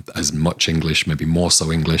 but I'm as much English, maybe more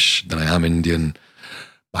so English than I am Indian.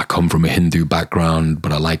 I come from a Hindu background,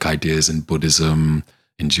 but I like ideas in Buddhism,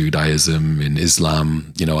 in Judaism, in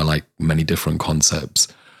Islam. I like many different concepts.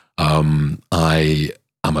 I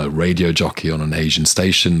am a radio jockey on an Asian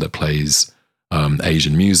station that plays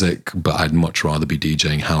Asian music, but I'd much rather be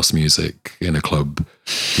DJing house music in a club,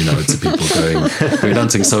 to people going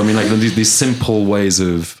dancing. So I mean, like these simple ways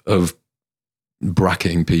of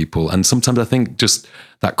bracketing people, and sometimes I think just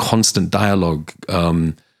that constant dialogue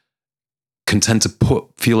can tend to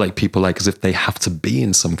feel like people like as if they have to be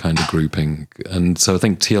in some kind of grouping. And so I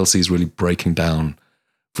think TLC is really breaking down,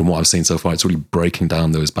 from what I've seen so far, it's really breaking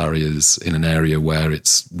down those barriers in an area where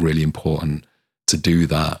it's really important to do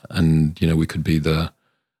that. And we could be the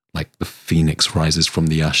phoenix rises from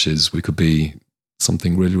the ashes. We could be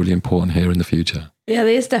something really, really important here in the future. Yeah,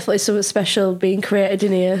 there's definitely something special being created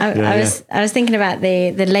in here. I was thinking about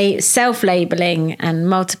the self-labeling and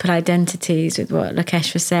multiple identities with what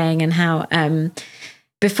Lokesh was saying, and how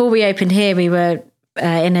before we opened here, we were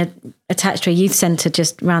attached to a youth centre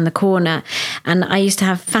just around the corner, and I used to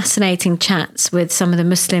have fascinating chats with some of the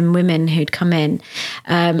Muslim women who'd come in,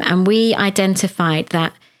 and we identified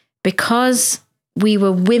that because we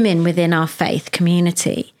were women within our faith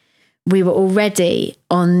community, we were already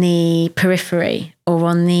on the periphery or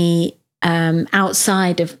on the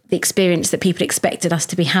outside of the experience that people expected us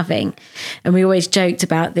to be having. And we always joked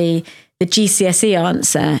about the GCSE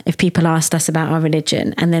answer if people asked us about our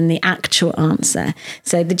religion, and then the actual answer.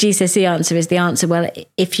 So the GCSE answer is the answer, well,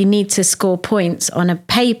 if you need to score points on a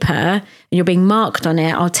paper and you're being marked on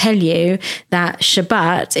it, I'll tell you that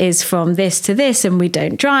Shabbat is from this to this, and we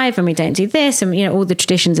don't drive and we don't do this, and all the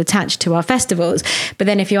traditions attached to our festivals. But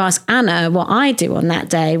then if you ask Anna what I do on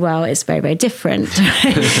that day, well, it's very, very different.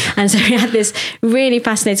 And so we had this really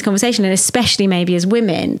fascinating conversation, and especially maybe as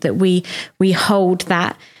women, that we hold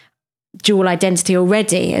that dual identity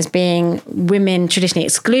already as being women traditionally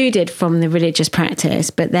excluded from the religious practice,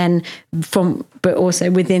 but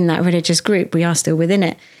also within that religious group, we are still within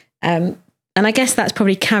it. And I guess that's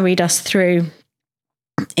probably carried us through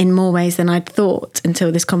in more ways than I'd thought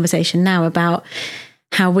until this conversation now, about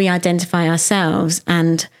how we identify ourselves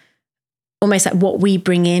and almost like what we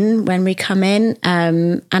bring in when we come in,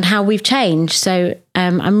 and how we've changed. So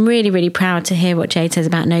I'm really, really proud to hear what Jade says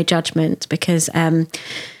about no judgment, because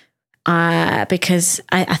I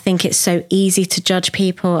think it's so easy to judge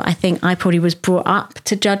people. I think I probably was brought up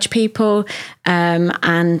to judge people.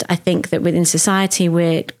 And I think that within society,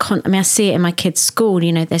 I see it in my kids' school,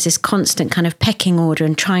 there's this constant kind of pecking order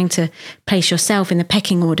and trying to place yourself in the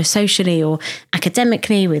pecking order socially or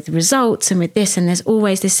academically with results and with this. And there's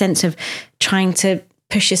always this sense of trying to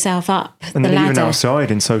push yourself up and the ladder. Even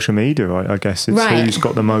outside in social media, I guess it's who's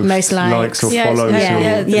got the most likes or follows.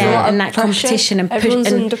 And that competition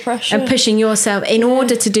and pushing yourself in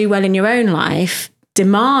order to do well in your own life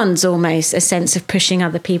demands almost a sense of pushing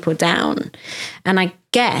other people down. And I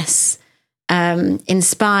guess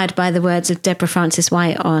inspired by the words of Deborah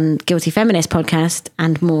Frances-White on Guilty Feminist podcast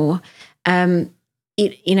and more,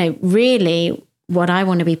 really what I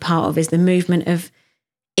want to be part of is the movement of,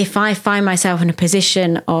 if I find myself in a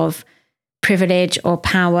position of privilege or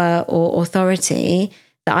power or authority,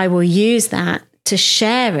 that I will use that to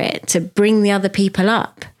share it, to bring the other people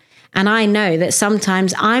up. And I know that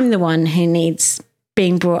sometimes I'm the one who needs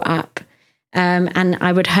being brought up. And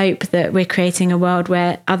I would hope that we're creating a world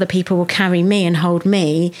where other people will carry me and hold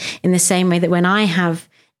me in the same way that when I have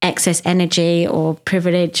excess energy or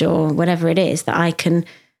privilege or whatever it is, that I can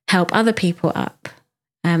help other people up.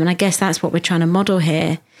 And I guess that's what we're trying to model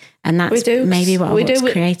here. And that's maybe what's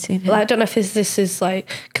created. I don't know if this is like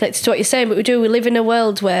connected to what you're saying, but we live in a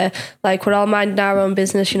world where like we're all minding our own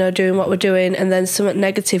business, doing what we're doing, and then something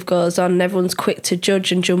negative goes on and everyone's quick to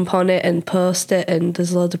judge and jump on it and post it, and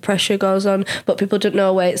there's a lot of pressure goes on, but people don't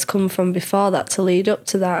know where it's come from before that to lead up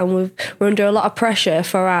to that. And we're under a lot of pressure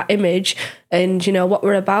for our image and what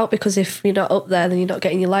we're about, because if you're not up there, then you're not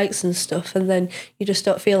getting your likes and stuff, and then you just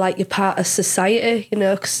don't feel like you're part of society,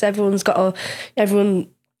 because everyone.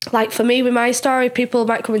 Like for me, with my story, people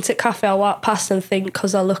might come into a cafe, I'll walk past and think,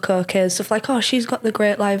 because I look okay and stuff, like, oh, she's got the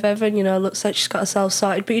great life ever, and, looks like she's got herself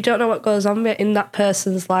sorted. But you don't know what goes on in that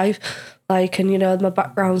person's life. Like, and, my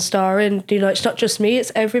background story, and, it's not just me,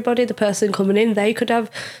 it's everybody, the person coming in, they could have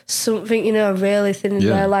something, really thin in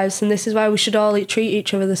their lives. And this is why we should all treat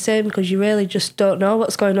each other the same, because you really just don't know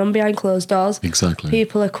what's going on behind closed doors. Exactly.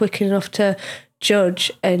 People are quick enough to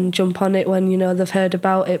judge and jump on it when they've heard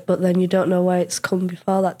about it, but then you don't know where it's come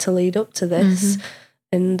before that to lead up to this.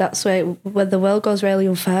 And that's where the world goes really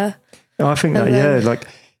unfair. I think that like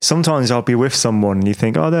sometimes I'll be with someone and you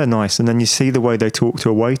think, oh, they're nice, and then you see the way they talk to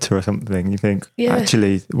a waiter or something, you think,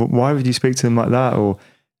 actually, why would you speak to them like that? Or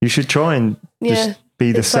you should try and just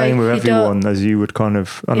be the same with everyone as you would kind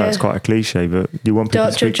of, I know it's quite a cliche, but you want people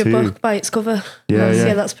to speak to you. Don't judge a book by its cover.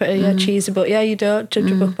 Yeah, that's pretty cheesy, but you don't judge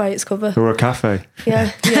a book by its cover. Or a cafe. Yeah,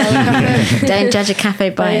 a cafe. Don't judge a cafe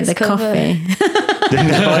by the coffee.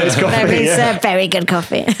 It's a very good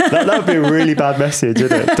coffee. That would be a really bad message,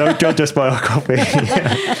 isn't it? Don't judge us by our coffee.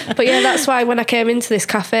 But that's why when I came into this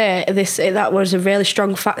cafe, that was a really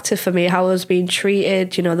strong factor for me, how I was being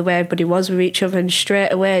treated, the way everybody was with each other, and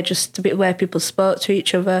straight away just a bit where people spoke to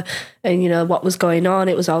each other and, what was going on.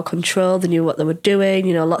 It was all controlled. They knew what they were doing,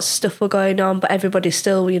 lots of stuff were going on, but everybody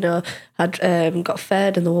still, had got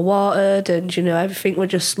fed and they were watered, and, everything were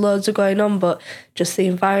just loads of going on, but just the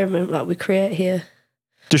environment that we create here.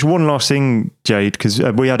 Just one last thing, Jade, because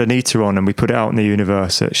we had Anita on and we put it out in the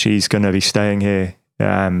universe that she's going to be staying here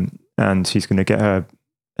and she's going to get her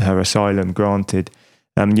asylum granted.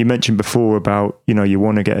 You mentioned before about, you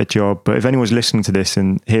want to get a job, but if anyone's listening to this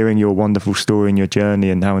and hearing your wonderful story and your journey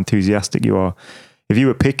and how enthusiastic you are, if you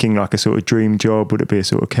were picking like a sort of dream job, would it be a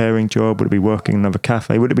sort of caring job? Would it be working in another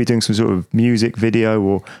cafe? Would it be doing some sort of music video,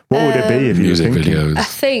 or what would it be if you were thinking? Music videos.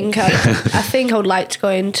 I think I would like to go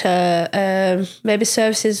into maybe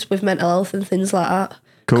services with mental health and things like that.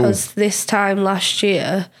 Cool. Because this time last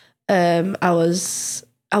year, I was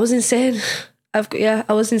insane. I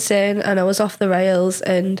was insane and I was off the rails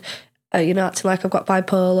and acting like I've got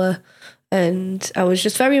bipolar. And I was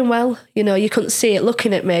just very unwell. You couldn't see it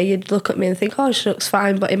looking at me. You'd look at me and think, oh, she looks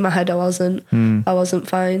fine. But in my head, I wasn't. I wasn't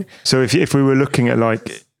fine. So if we were looking at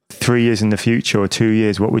like 3 years in the future or 2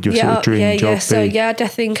 years, what would your sort of dream job be? So I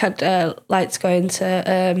think I'd like to go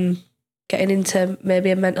into getting into maybe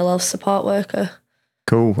a mental health support worker.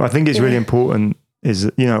 Cool. I think it's really important is,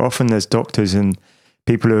 often there's doctors and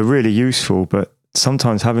people who are really useful, but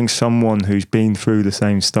sometimes having someone who's been through the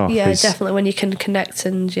same stuff is definitely when you can connect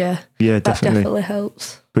and that definitely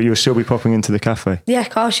helps. But you'll still be popping into the cafe? Yeah, of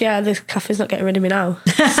course, the cafe's not getting rid of me now.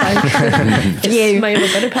 It's like it's my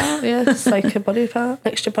other body part, it's like a body part,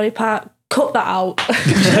 extra body part. Cut that out.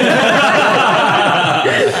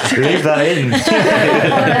 Leave that in.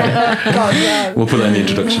 God, yeah. We'll put that in the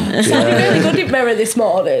introduction. Sounded really good in mirror this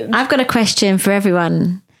morning. I've got a question for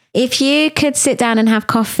everyone. If you could sit down and have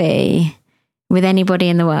coffee with anybody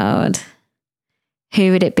in the world,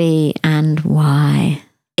 who would it be and why?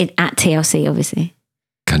 At TLC, obviously.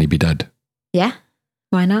 Can he be dead? Yeah,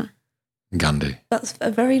 why not? Gandhi. That's a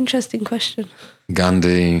very interesting question.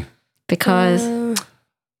 Gandhi. Because?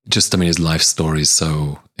 His life story is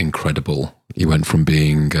so incredible. He went from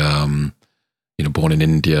being, born in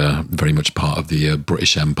India, very much part of the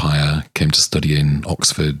British Empire, came to study in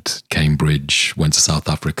Oxford, Cambridge, went to South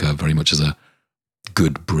Africa, very much as a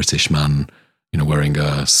good British man, wearing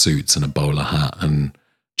a suit and a bowler hat and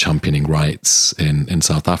championing rights in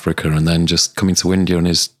South Africa, and then just coming to India and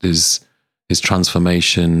his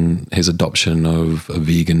transformation, his adoption of a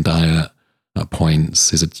vegan diet at points,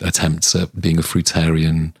 his attempts at being a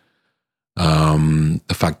fruitarian,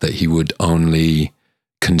 the fact that he would only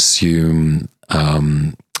consume,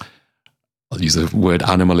 I'll use the word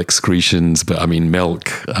animal excretions, but I mean milk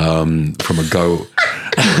from a goat.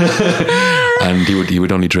 And he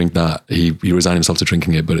would only drink that. He resigned himself to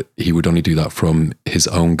drinking it, but he would only do that from his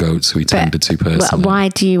own goats who he tended to personally. Why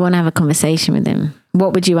do you want to have a conversation with him?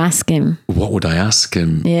 What would you ask him? What would I ask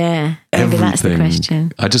him? Yeah, maybe that's the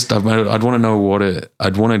question. I'd want to know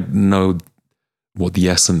I'd want to know what the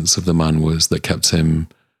essence of the man was that kept him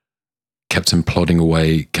plodding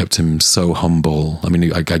away, kept him so humble. I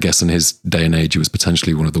mean, I guess in his day and age, he was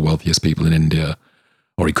potentially one of the wealthiest people in India,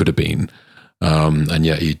 or he could have been. And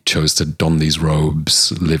yet he chose to don these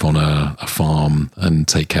robes, live on a farm and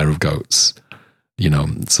take care of goats,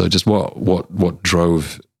 So just what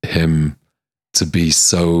drove him to be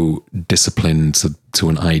so disciplined to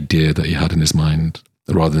an idea that he had in his mind,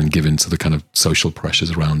 rather than give in to the kind of social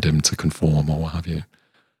pressures around him to conform or what have you.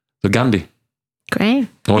 So Gandhi. Great.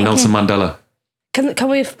 Or Nelson Mandela. Can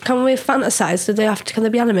we fantasize? Can they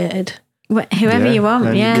be animated? Whoever you want,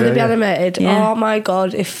 Can they be animated? Yeah. Oh my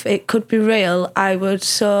God, if it could be real, I would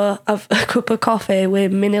have a cup of coffee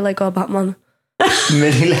with mini Lego Batman.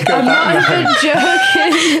 Mini Lego Batman. I'm not even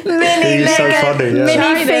joking. Mini Lego. So funny, yeah.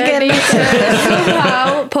 Mini figure.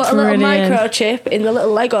 Somehow put a little microchip in the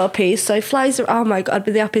little Lego piece, so he flies around. Oh my God, I'd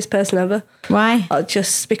be the happiest person ever. Why?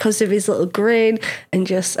 Just because of his little grin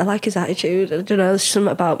and I like his attitude. I don't know, there's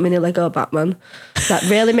something about mini Lego Batman that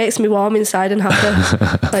really makes me warm inside and happy.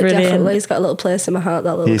 Definitely, he's got a little place in my heart,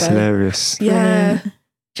 that little He's guy. Hilarious. Yeah. I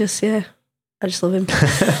just love him.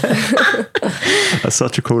 That's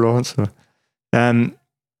such a cool answer.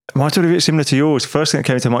 Mine's a bit similar to yours. First thing that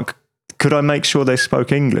came to mind, could I make sure they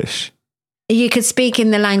spoke English? You could speak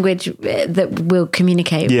in the language that will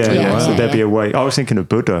communicate. So there'd be a way. I was thinking of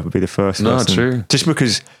Buddha would be the first person. No, true. Just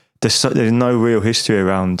because there's no real history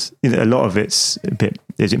around, a lot of it's a bit,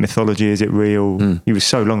 is it mythology, is it real? He was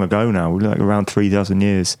so long ago now, like around 3,000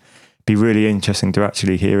 years. It'd be really interesting to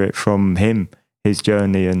actually hear it from him, his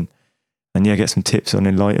journey, and get some tips on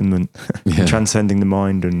enlightenment, transcending the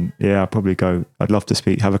mind. And I'd probably I'd love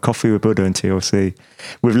to have a coffee with Buddha and TLC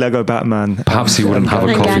with Lego Batman. Perhaps he wouldn't have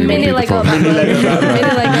a coffee. Mini Lego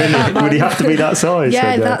Batman. Would he have to be that size?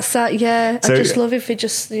 Yeah, that's that. Yeah, so I just love if he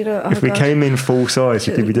just, if we came in full size,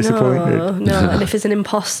 would you be disappointed? No, and if he's an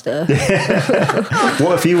imposter.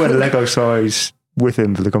 What if you went Lego size with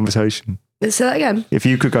him for the conversation? Say that again. If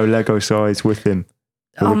you could go Lego size with him.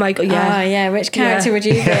 Oh my God, yeah. Oh, yeah. Which character would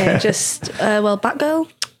you be? Just, Batgirl.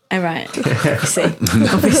 Oh, right.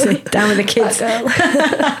 Obviously. Down with the kids.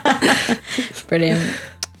 Brilliant.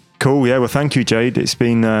 Cool. Yeah. Well, thank you, Jade. It's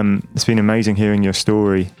been amazing hearing your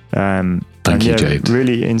story. Thank you, Jade.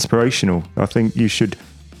 Really inspirational. I think you should.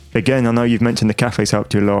 Again, I know you've mentioned the cafe's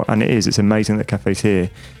helped you a lot, and it's amazing that the cafe's here.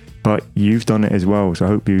 But you've done it as well, so I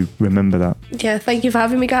hope you remember that. Yeah, thank you for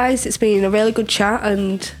having me, guys. It's been a really good chat,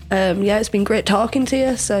 and it's been great talking to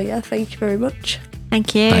you. So yeah, thank you very much.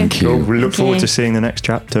 Thank you. Thank you. Cool. We look forward to seeing the next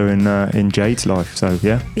chapter in Jade's life. So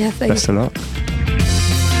yeah, best of luck.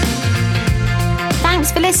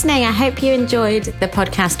 Thanks for listening. I hope you enjoyed the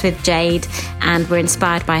podcast with Jade and were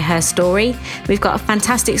inspired by her story. We've got a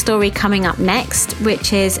fantastic story coming up next,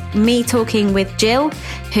 which is me talking with Jill,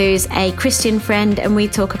 who's a Christian friend, and we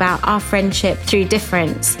talk about our friendship through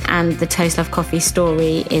difference, and the Toast Love Coffee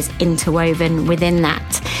story is interwoven within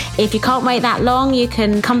that. If you can't wait that long, you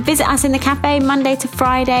can come visit us in the cafe Monday to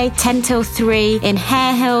Friday, 10 till 3 in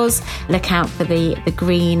Hare Hills. Look out for the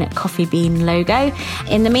green coffee bean logo.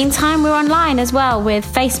 In the meantime, we're online as well with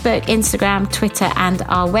Facebook, Instagram, Twitter, and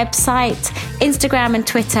our website. Instagram and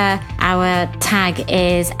Twitter, our tag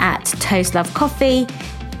is at Toast Love Coffee.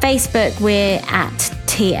 Facebook, we're at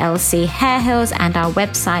TLC Hare Hills, and our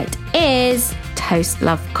website is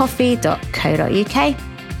toastlovecoffee.co.uk.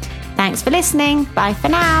 Thanks for listening. Bye for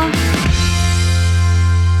now.